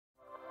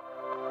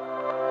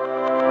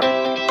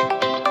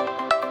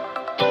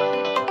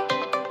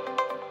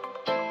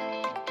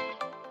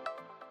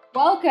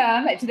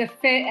Welcome to the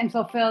Fit and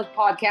Fulfilled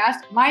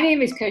podcast. My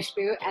name is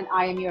Kushbu and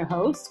I am your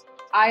host.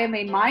 I am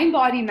a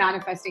mind-body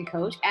manifesting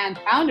coach and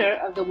founder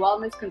of the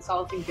wellness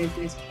consulting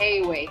business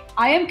K-Way.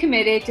 I am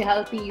committed to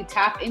helping you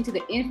tap into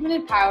the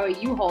infinite power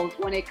you hold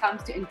when it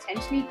comes to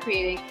intentionally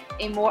creating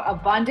a more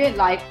abundant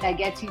life that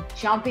gets you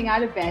jumping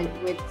out of bed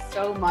with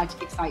so much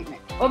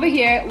excitement. Over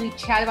here, we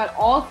chat about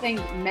all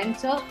things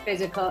mental,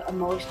 physical,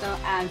 emotional,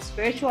 and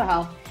spiritual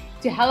health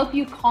to help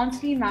you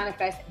constantly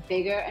manifest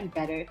bigger and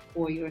better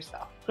for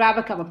yourself. Grab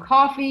a cup of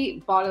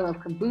coffee, bottle of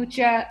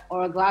kombucha,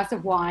 or a glass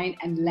of wine,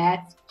 and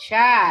let's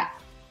chat.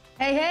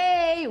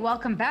 Hey,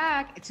 welcome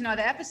back to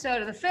another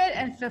episode of the Fit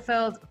and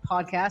Fulfilled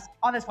podcast.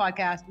 On this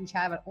podcast, we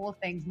chat about all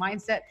things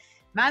mindset,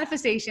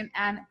 manifestation,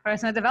 and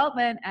personal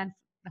development. And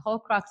the whole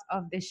crux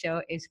of this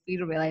show is for you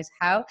to realize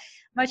how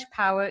much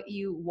power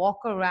you walk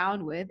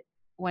around with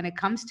when it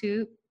comes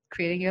to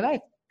creating your life.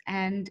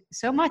 And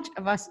so many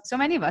of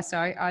us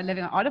are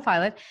living on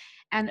autopilot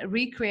and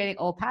recreating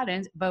old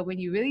patterns. But when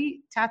you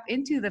really tap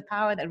into the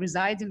power that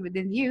resides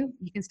within you,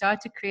 you can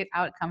start to create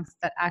outcomes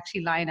that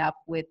actually line up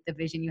with the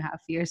vision you have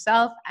for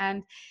yourself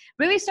and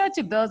really start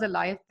to build a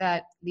life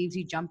that leaves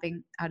you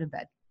jumping out of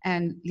bed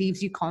and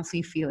leaves you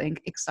constantly feeling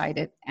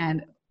excited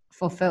and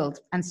fulfilled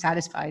and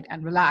satisfied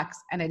and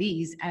relaxed and at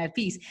ease and at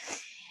peace.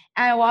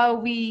 And while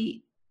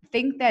we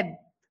think that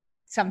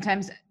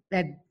sometimes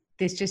that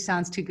this just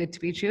sounds too good to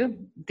be true,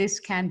 this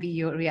can be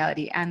your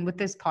reality. And with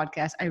this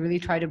podcast, I really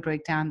try to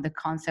break down the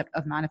concept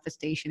of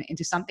manifestation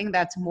into something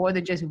that's more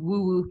than just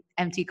woo-woo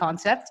empty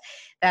concept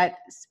that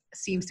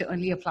seems to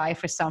only apply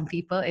for some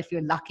people if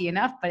you're lucky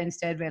enough, but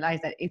instead realize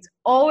that it's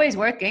always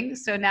working.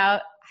 So now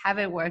have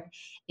it work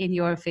in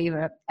your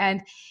favor.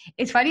 And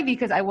it's funny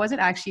because I wasn't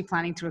actually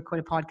planning to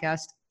record a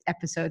podcast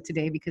episode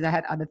today because I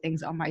had other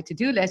things on my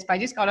to-do list, but I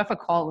just got off a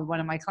call with one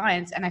of my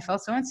clients and I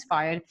felt so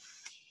inspired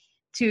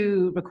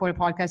to record a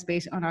podcast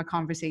based on our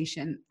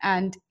conversation.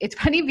 And it's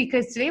funny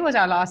because today was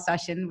our last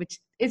session, which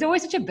is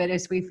always such a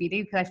bittersweet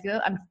feeling because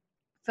I'm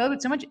filled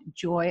with so much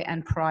joy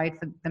and pride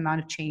for the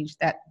amount of change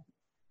that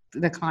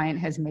the client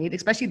has made,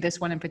 especially this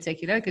one in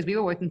particular, because we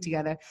were working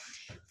together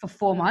for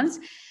 4 months.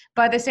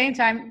 But at the same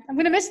time, I'm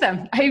going to miss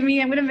them. I'm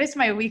going to miss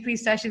my weekly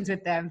sessions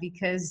with them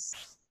because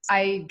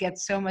I get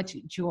so much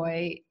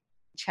joy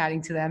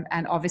chatting to them.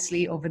 And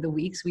obviously over the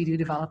weeks, we do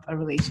develop a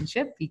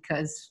relationship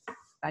because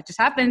that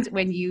just happens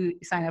when you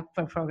sign up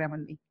for a program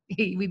with me.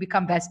 We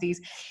become besties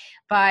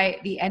by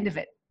the end of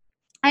it.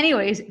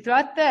 Anyways,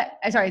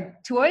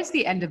 towards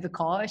the end of the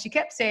call, she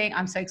kept saying,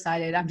 I'm so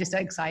excited. I'm just so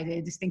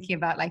excited. Just thinking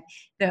about like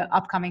the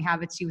upcoming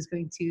habits she was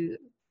going to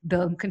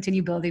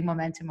continue building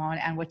momentum on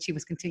and what she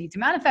was continuing to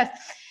manifest.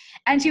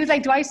 And she was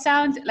like, do I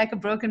sound like a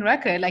broken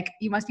record? Like,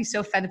 you must be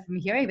so fed up from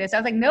hearing this. I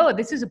was like, no,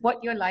 this is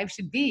what your life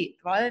should be.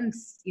 Rather than,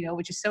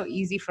 which is so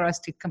easy for us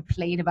to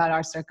complain about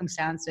our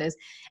circumstances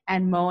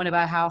and moan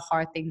about how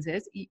hard things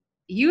is.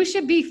 You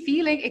should be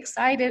feeling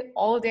excited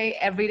all day,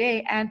 every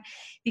day. And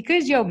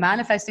because you're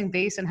manifesting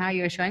based on how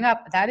you're showing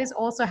up, that is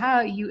also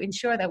how you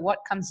ensure that what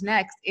comes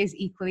next is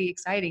equally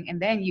exciting.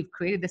 And then you've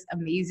created this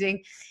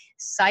amazing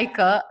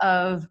cycle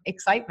of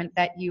excitement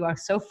that you are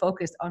so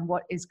focused on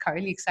what is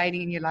currently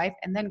exciting in your life.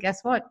 And then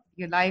guess what?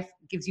 Your life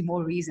gives you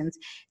more reasons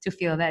to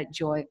feel that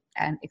joy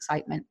and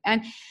excitement.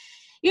 And,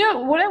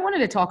 what I wanted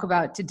to talk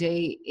about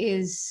today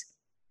is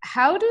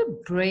how to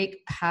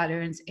break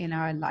patterns in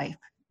our life.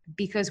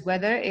 Because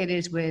whether it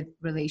is with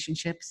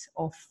relationships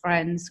or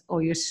friends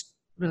or your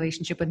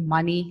relationship with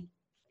money,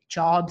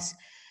 jobs,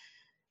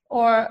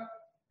 or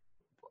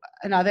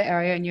another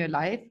area in your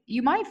life,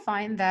 you might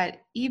find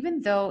that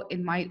even though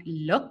it might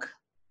look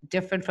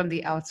different from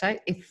the outside,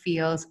 it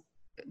feels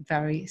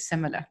very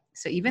similar.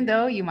 So even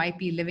though you might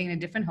be living in a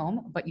different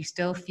home, but you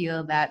still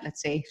feel that,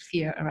 let's say,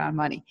 fear around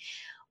money.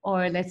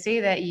 Or let's say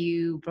that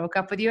you broke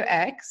up with your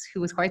ex who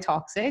was quite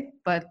toxic,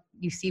 but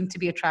you seem to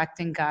be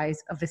attracting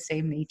guys of the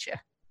same nature.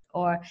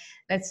 Or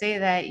let's say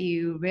that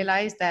you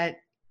realized that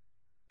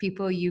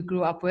people you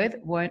grew up with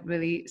weren't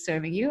really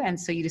serving you. And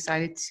so you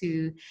decided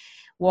to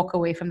walk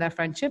away from that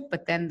friendship.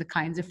 But then the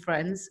kinds of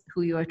friends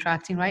who you're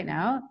attracting right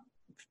now,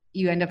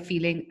 you end up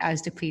feeling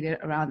as depleted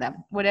around them,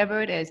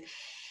 whatever it is.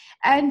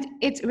 And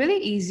it's really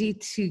easy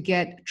to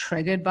get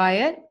triggered by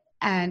it.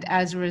 And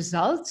as a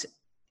result,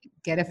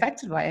 get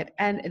affected by it.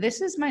 And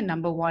this is my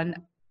number one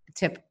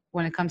tip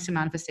when it comes to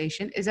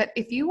manifestation, is that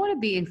if you want to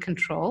be in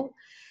control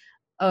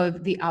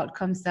of the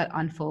outcomes that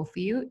unfold for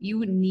you,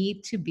 you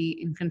need to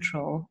be in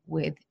control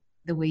with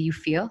the way you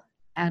feel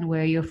and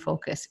where your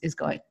focus is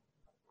going.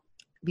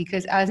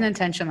 Because as an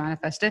intentional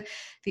manifestor,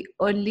 the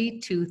only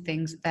two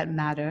things that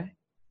matter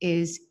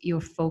is your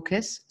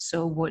focus.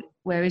 So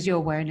where is your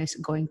awareness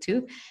going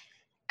to?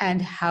 And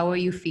how are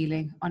you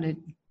feeling on a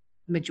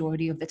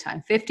majority of the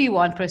time?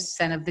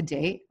 51% of the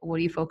day, what are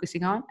you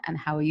focusing on and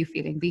how are you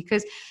feeling?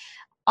 Because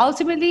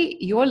ultimately,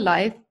 your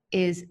life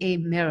is a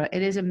mirror.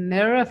 It is a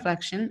mirror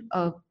reflection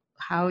of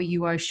how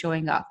you are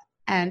showing up.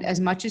 And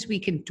as much as we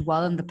can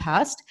dwell in the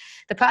past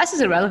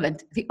is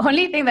irrelevant. The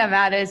only thing that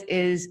matters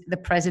is the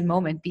present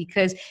moment,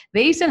 because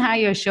based on how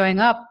you're showing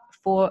up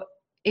for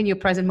in your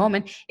present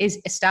moment is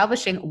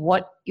establishing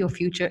what your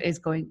future is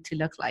going to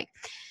look like.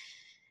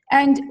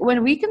 And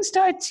when we can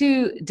start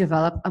to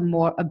develop a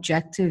more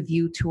objective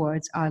view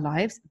towards our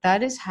lives,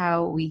 that is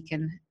how we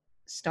can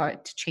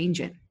start to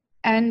change it.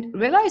 And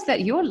realize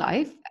that your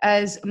life,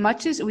 as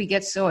much as we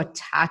get so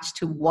attached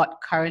to what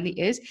currently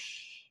is,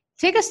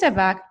 take a step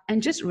back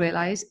and just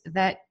realize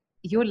that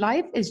your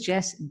life is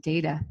just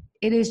data.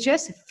 It is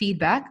just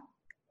feedback,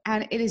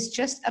 and it is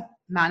just a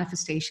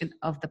manifestation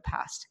of the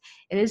past.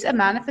 It is a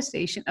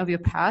manifestation of your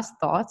past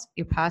thoughts,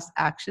 your past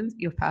actions,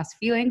 your past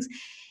feelings,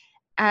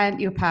 and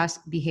your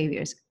past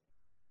behaviors.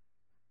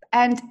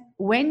 And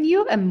when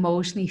you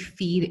emotionally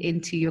feed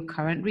into your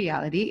current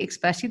reality,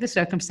 especially the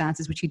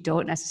circumstances which you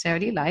don't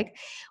necessarily like,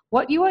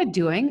 what you are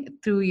doing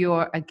through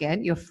your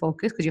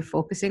focus, because you're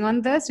focusing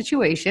on the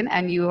situation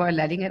and you are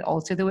letting it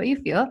alter the way you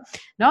feel,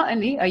 not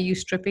only are you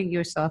stripping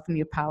yourself from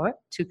your power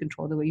to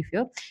control the way you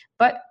feel,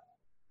 but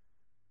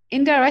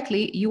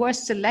indirectly, you are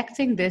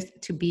selecting this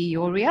to be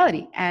your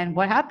reality. And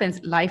what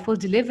happens? Life will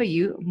deliver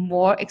you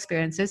more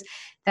experiences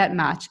that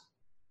match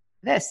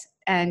this.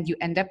 And you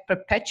end up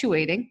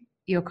perpetuating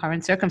your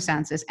current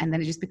circumstances. And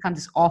then it just becomes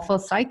this awful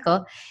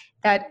cycle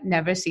that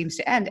never seems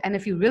to end. And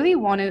if you really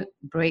want to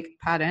break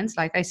patterns,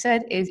 like I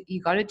said, is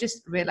you got to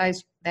just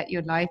realize that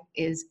your life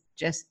is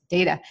just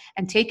data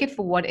and take it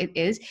for what it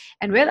is,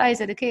 and realize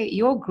that, okay,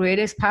 your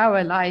greatest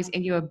power lies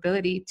in your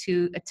ability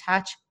to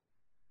attach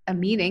a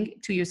meaning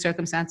to your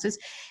circumstances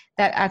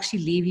that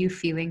actually leave you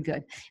feeling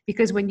good.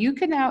 Because when you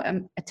can now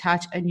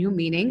attach a new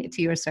meaning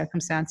to your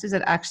circumstances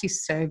that actually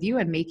serve you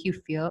and make you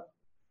feel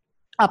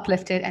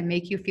uplifted and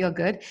make you feel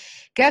good,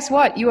 guess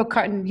what? You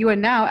are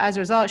now, as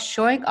a result,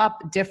 showing up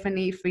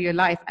differently for your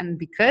life. And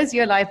because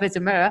your life is a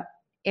mirror,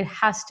 it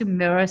has to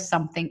mirror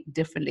something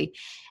differently.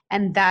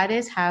 And that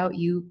is how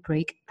you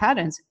break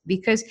patterns.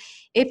 Because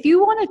if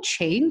you want to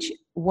change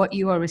what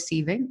you are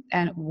receiving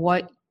and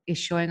what is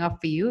showing up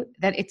for you,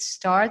 then it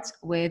starts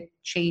with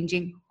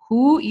changing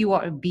who you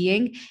are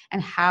being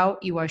and how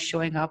you are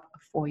showing up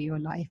for your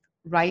life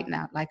right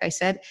now. Like I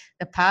said,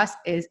 the past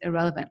is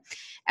irrelevant.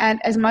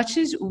 And as much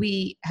as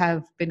we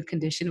have been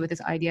conditioned with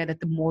this idea that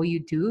the more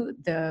you do,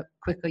 the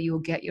quicker you will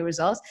get your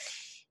results,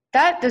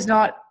 that does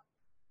not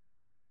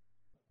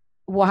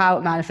how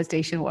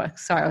manifestation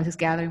works. Sorry, I was just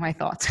gathering my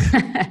thoughts.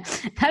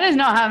 That is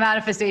not how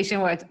manifestation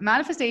works.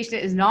 Manifestation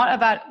is not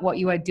about what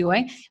you are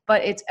doing,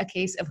 but it's a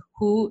case of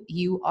who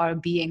you are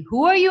being.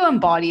 Who are you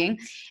embodying?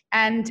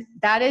 And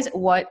that is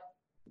what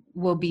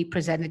will be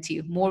presented to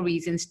you. More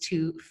reasons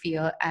to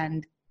feel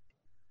and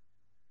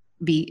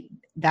be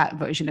that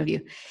version of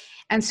you.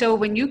 And so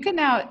when you can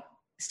now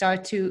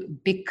start to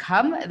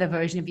become the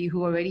version of you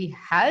who already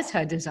has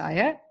her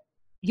desire,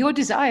 your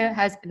desire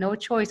has no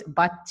choice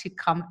but to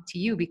come to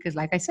you, because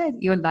like I said,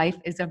 your life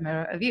is a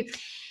mirror of you.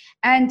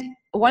 And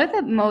one of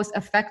the most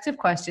effective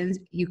questions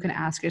you can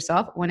ask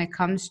yourself when it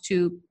comes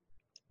to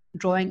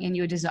drawing in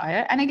your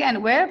desire, and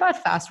again, we're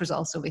about fast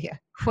results over here,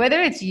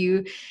 whether it's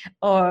you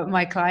or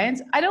my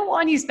clients, I don't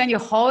want you to spend your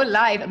whole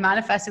life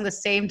manifesting the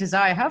same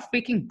desire. How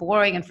freaking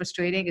boring and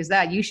frustrating is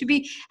that? You should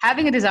be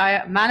having a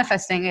desire,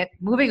 manifesting it,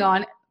 moving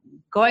on,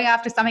 going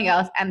after something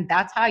else, and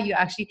that's how you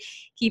actually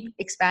keep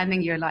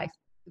expanding your life.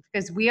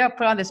 Because we are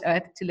put on this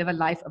earth to live a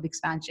life of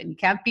expansion. You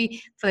can't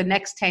be for the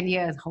next 10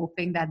 years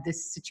hoping that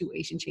this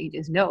situation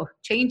changes. No,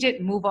 change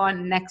it, move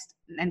on next,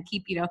 and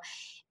keep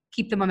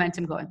the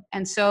momentum going.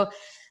 And so,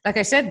 like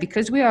I said,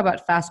 because we are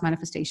about fast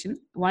manifestation,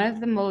 one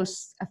of the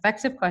most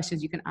effective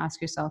questions you can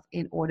ask yourself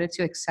in order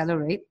to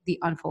accelerate the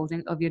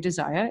unfolding of your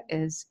desire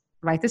is,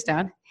 write this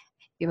down,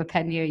 you have a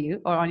pen near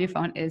you or on your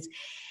phone, is,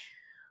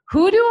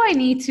 who do I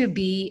need to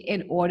be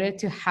in order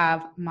to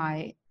have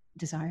my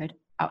desired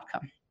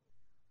outcome?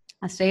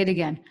 I'll say it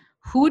again.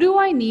 Who do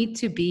I need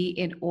to be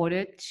in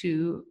order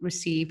to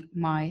receive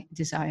my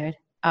desired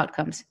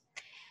outcomes?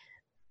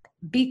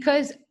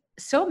 Because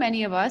so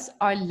many of us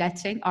are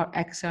letting our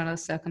external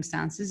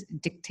circumstances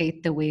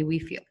dictate the way we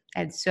feel.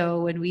 And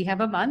so when we have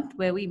a month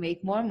where we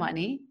make more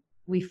money,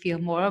 we feel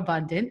more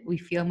abundant, we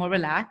feel more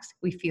relaxed,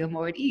 we feel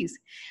more at ease.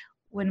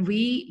 When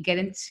we get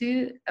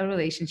into a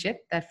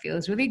relationship that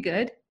feels really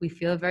good, we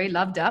feel very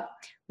loved up,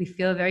 we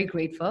feel very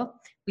grateful,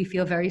 we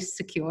feel very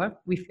secure,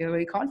 we feel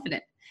very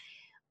confident.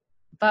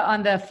 But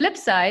on the flip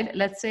side,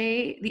 let's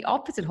say the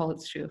opposite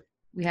holds true.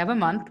 We have a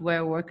month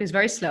where work is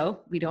very slow.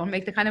 We don't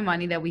make the kind of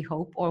money that we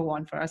hope or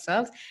want for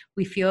ourselves.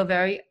 We feel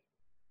very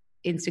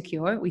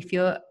insecure. We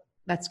feel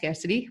that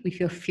scarcity. We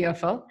feel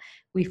fearful.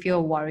 We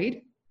feel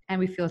worried, and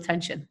we feel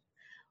tension.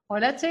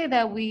 Or let's say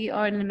that we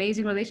are in an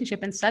amazing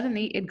relationship and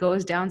suddenly it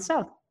goes down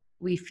south.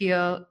 We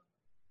feel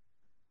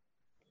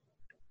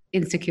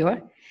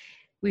insecure.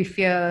 We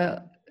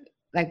feel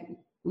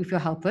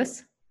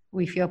helpless.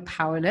 We feel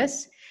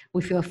powerless.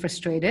 We feel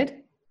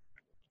frustrated.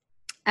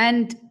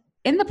 And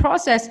in the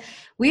process,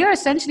 we are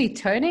essentially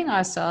turning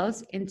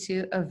ourselves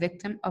into a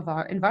victim of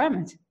our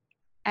environment.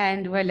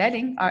 And we're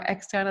letting our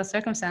external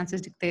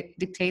circumstances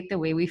dictate the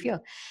way we feel.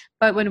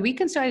 But when we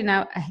can start to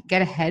now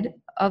get ahead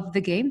of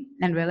the game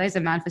and realize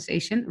that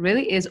manifestation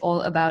really is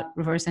all about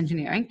reverse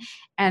engineering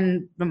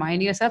and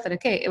reminding yourself that,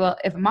 okay, well,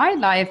 if my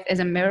life is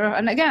a mirror,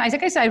 and again,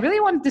 like I said, I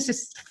really want this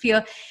to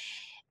feel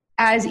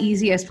as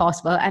easy as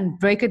possible and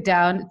break it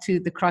down to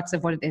the crux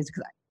of what it is.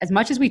 Because as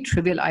much as we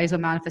trivialize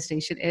what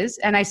manifestation is,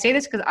 and I say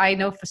this because I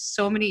know for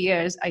so many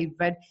years, I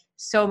read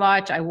so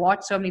much, I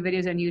watched so many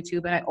videos on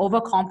YouTube, and I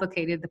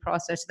overcomplicated the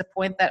process to the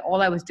point that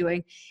all I was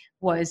doing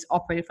was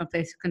operating from a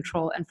place of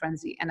control and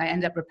frenzy. And I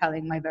ended up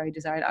repelling my very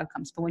desired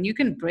outcomes. But when you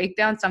can break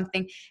down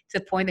something to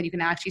the point that you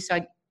can actually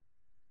start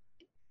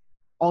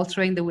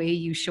altering the way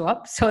you show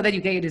up so that you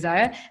get your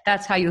desire,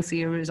 that's how you'll see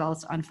your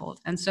results unfold.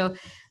 And so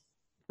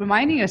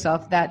reminding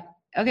yourself that,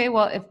 okay,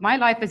 well, if my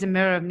life is a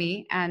mirror of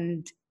me,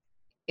 and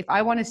if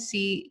I want to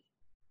see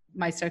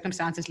my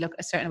circumstances look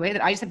a certain way,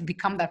 that I just have to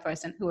become that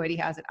person who already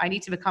has it. I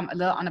need to become a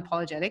little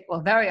unapologetic,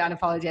 well, very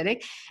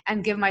unapologetic,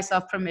 and give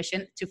myself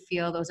permission to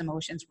feel those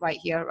emotions right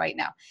here, right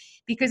now.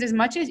 Because as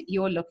much as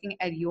you're looking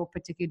at your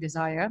particular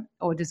desire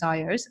or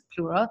desires,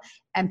 plural,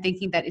 and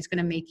thinking that it's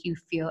going to make you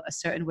feel a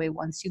certain way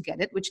once you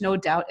get it, which no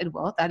doubt it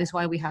will. That is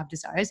why we have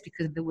desires,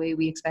 because of the way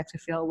we expect to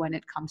feel when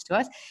it comes to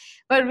us.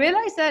 But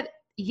realize that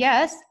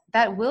yes,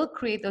 that will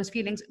create those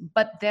feelings,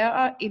 but there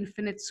are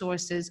infinite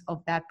sources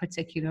of that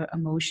particular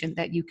emotion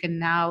that you can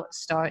now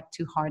start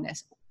to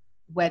harness,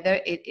 whether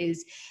it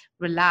is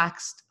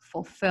relaxed,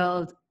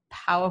 fulfilled,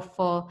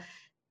 powerful,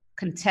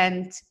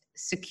 content,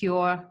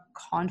 secure,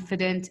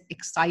 confident,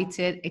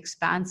 excited,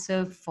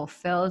 expansive,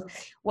 fulfilled,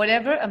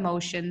 whatever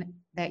emotion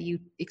that you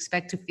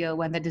expect to feel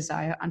when the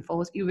desire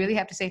unfolds, you really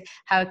have to say,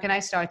 how can I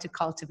start to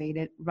cultivate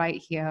it right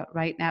here,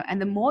 right now?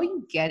 And the more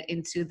you get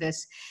into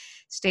this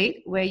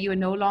state where you are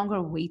no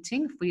longer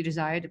waiting for your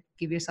desire to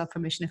give yourself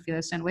permission to feel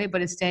a certain way,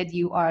 but instead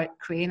you are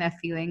creating that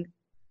feeling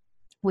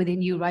within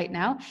you right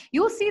now,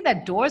 you will see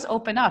that doors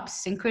open up,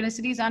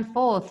 synchronicities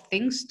unfold,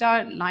 things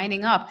start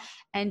lining up,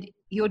 and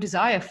your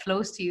desire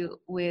flows to you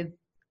with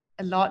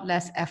a lot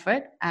less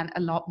effort and a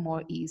lot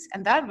more ease.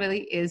 And that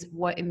really is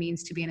what it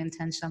means to be an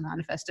intentional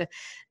manifestor,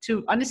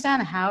 to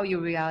understand how your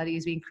reality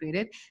is being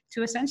created,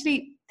 to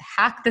essentially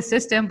hack the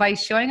system by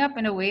showing up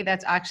in a way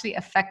that's actually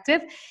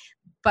effective,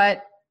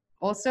 but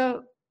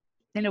also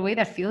in a way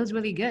that feels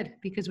really good.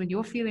 Because when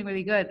you're feeling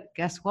really good,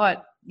 guess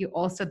what? You're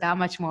also that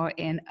much more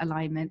in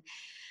alignment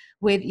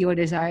with your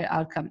desired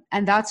outcome.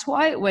 And that's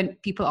why when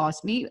people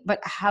ask me, but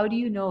how do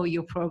you know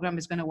your program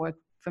is going to work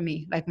for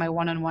me? Like my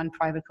one-on-one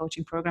private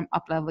coaching program,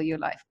 Up-Level Your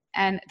Life.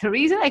 And the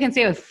reason I can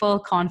say with full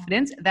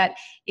confidence that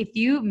if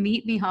you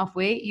meet me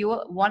halfway, you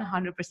will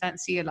 100%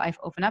 see your life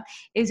open up,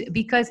 is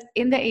because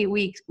in the 8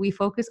 weeks, we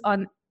focus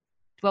on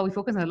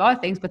a lot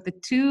of things, but the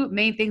two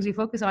main things we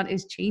focus on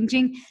is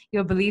changing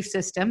your belief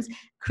systems,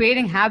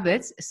 creating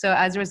habits. So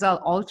as a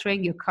result,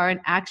 altering your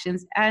current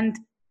actions and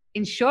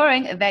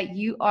ensuring that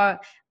you are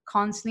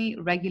constantly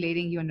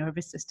regulating your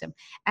nervous system.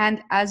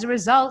 And as a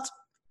result,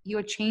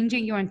 you're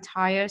changing your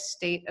entire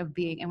state of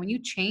being. And when you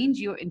change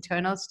your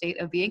internal state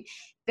of being,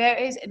 there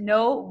is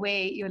no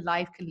way your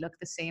life can look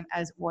the same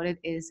as what it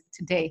is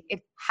today.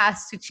 It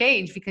has to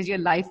change because your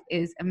life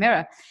is a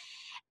mirror.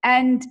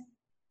 And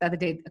the other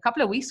day, a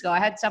couple of weeks ago, I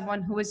had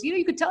someone who was,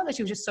 you could tell that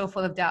she was just so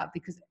full of doubt,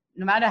 because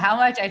no matter how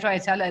much I try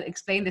to tell her,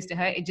 explain this to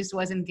her, it just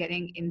wasn't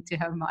getting into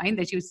her mind,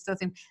 that she was still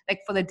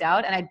like full of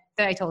doubt. And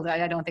then I told her,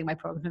 I don't think my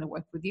program's going to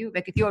work with you.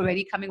 Like if you're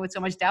already coming with so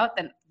much doubt,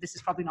 then this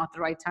is probably not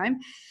the right time.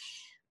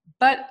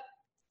 But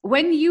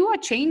when you are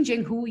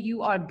changing who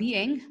you are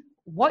being,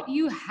 what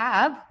you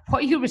have,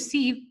 what you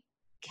receive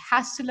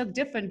has to look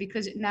different,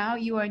 because now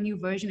you are a new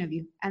version of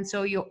you. And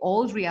so your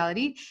old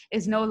reality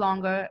is no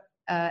longer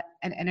an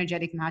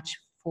energetic match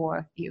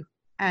for you.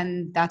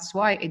 And that's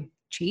why it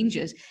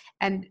changes.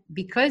 And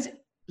because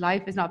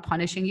life is not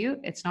punishing you,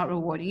 it's not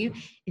rewarding you,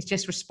 it's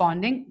just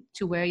responding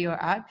to where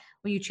you're at.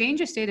 When you change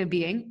your state of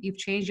being, you've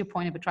changed your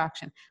point of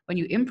attraction. When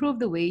you improve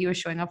the way you're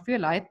showing up for your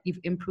life, you've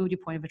improved your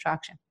point of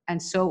attraction. And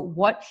so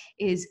what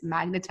is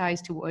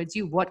magnetized towards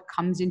you, what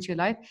comes into your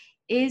life,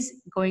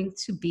 is going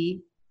to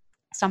be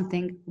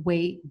something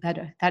way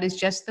better. That is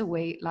just the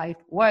way life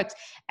works.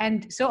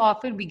 And so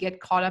often we get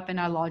caught up in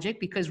our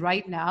logic, because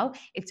right now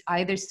it's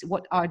either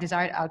what our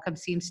desired outcome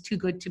seems too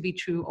good to be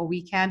true, or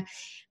we can't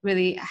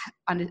really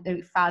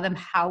fathom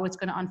how it's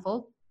going to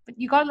unfold. But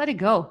you got to let it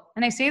go.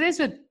 And I say this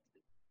with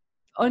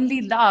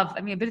only love.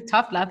 I mean, a bit of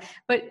tough love,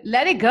 but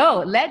let it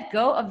go. Let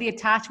go of the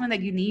attachment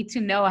that you need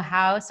to know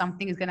how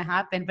something is going to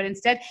happen. But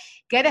instead,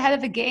 get ahead of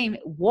the game.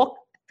 Walk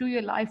through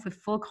your life with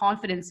full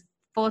confidence,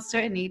 full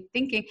certainty,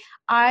 thinking,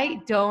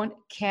 I don't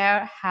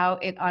care how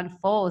it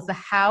unfolds. The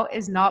how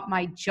is not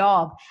my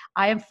job.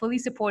 I am fully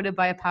supported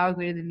by a power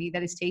greater than me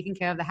that is taking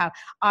care of the how.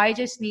 I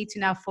just need to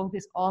now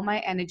focus all my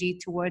energy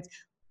towards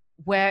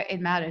where it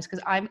matters,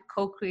 because I'm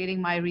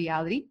co-creating my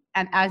reality.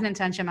 And as an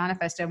intentional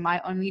manifestor, my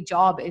only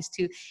job is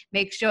to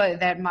make sure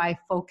that my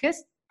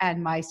focus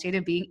and my state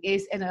of being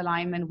is in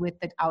alignment with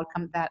the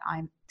outcome that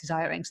I'm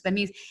desiring. So that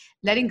means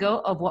letting go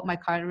of what my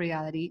current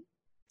reality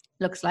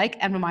looks like,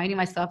 and reminding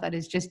myself that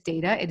it's just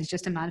data. It is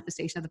just a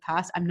manifestation of the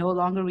past. I'm no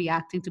longer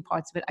reacting to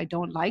parts of it I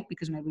don't like,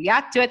 because when I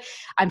react to it,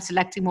 I'm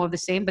selecting more of the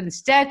same. But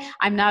instead,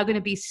 I'm now going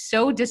to be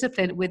so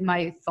disciplined with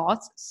my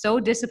thoughts, so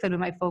disciplined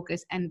with my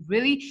focus, and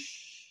really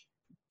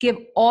give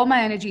all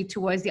my energy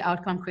towards the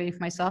outcome I'm creating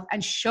for myself,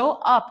 and show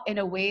up in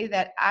a way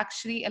that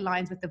actually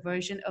aligns with the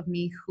version of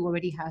me who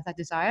already has that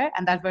desire.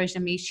 And that version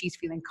of me, she's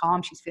feeling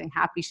calm, she's feeling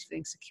happy, she's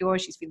feeling secure,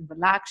 she's feeling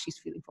relaxed, she's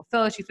feeling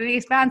fulfilled, she's feeling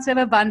expansive,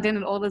 abundant,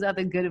 and all those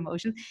other good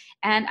emotions.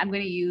 And I'm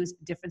going to use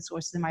different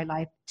sources in my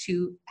life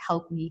to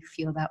help me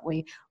feel that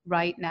way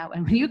right now.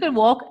 And when you can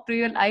walk through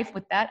your life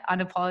with that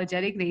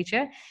unapologetic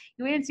nature,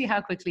 you wait and see how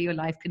quickly your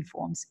life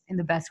conforms in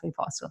the best way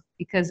possible.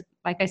 Because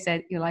like I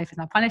said, your life is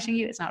not punishing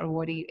you, it's not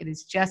rewarding you, it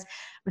is just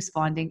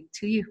responding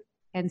to you.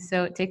 And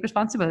so take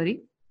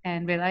responsibility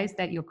and realize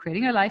that you're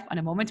creating your life on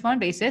a moment-to-moment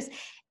basis.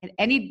 At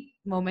any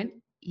moment,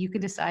 you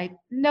can decide,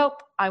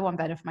 nope, I want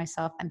better for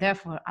myself. And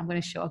therefore, I'm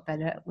going to show up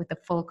better with the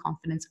full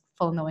confidence,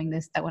 full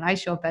knowingness that when I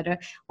show up better,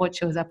 what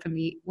shows up for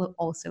me will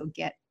also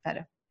get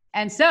better.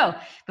 And so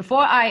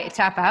before I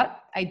tap out,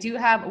 I do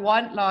have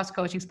one last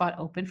coaching spot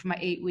open for my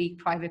 8-week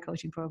private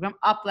coaching program,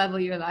 Up Level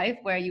Your Life,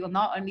 where you will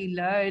not only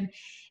learn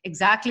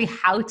exactly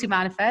how to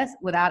manifest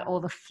without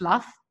all the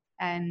fluff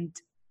and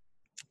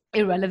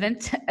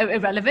irrelevance,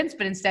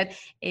 but instead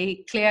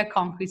a clear,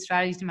 concrete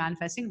strategy to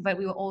manifesting. But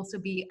we will also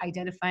be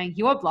identifying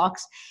your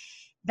blocks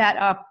that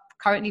are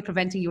currently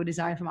preventing your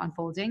desire from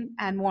unfolding,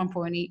 and more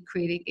importantly,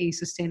 creating a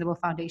sustainable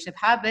foundation of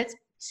habits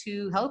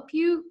to help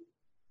you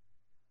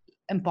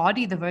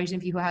embody the version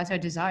of you who has her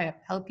desire,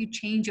 help you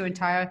change your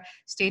entire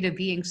state of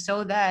being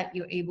so that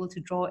you're able to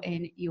draw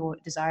in your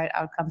desired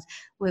outcomes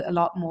with a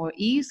lot more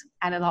ease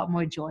and a lot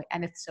more joy.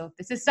 And if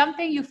this is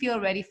something you feel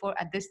ready for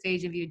at this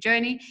stage of your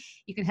journey,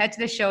 you can head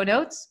to the show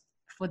notes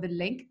for the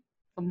link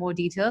for more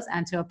details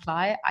and to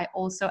apply. I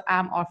also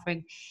am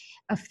offering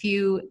a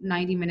few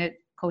 90-minute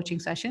coaching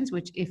sessions,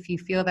 which if you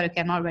feel that, okay,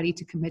 I'm not ready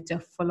to commit to a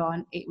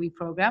full-on 8-week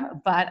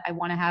program, but I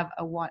want to have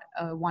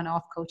a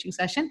one-off coaching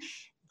session,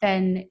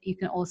 then you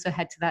can also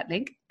head to that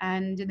link.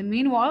 And in the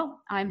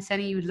meanwhile, I'm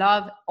sending you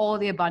love, all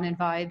the abundant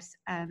vibes,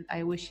 and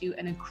I wish you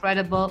an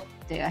incredible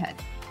day ahead.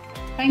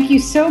 Thank you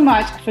so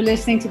much for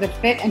listening to the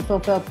Fit and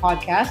Fulfill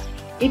podcast.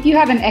 If you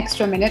have an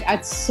extra minute,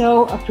 I'd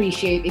so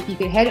appreciate if you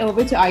could head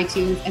over to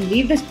iTunes and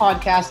leave this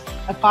podcast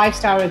a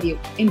 5-star review.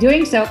 In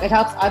doing so, it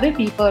helps other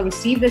people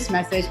receive this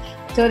message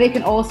so they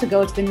can also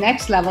go to the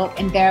next level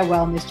in their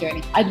wellness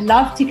journey. I'd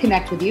love to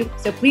connect with you,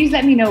 so please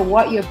let me know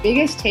what your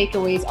biggest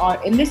takeaways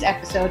are in this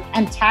episode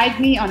and tag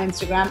me on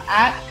Instagram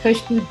at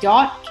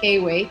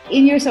kushbu.kway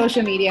in your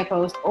social media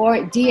post, or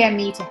DM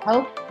me to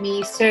help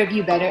me serve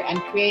you better and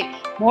create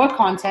more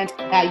content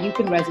that you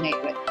can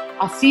resonate with.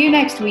 I'll see you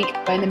next week,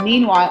 but in the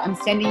meanwhile, I'm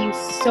sending you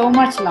so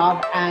much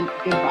love and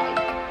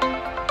goodbye.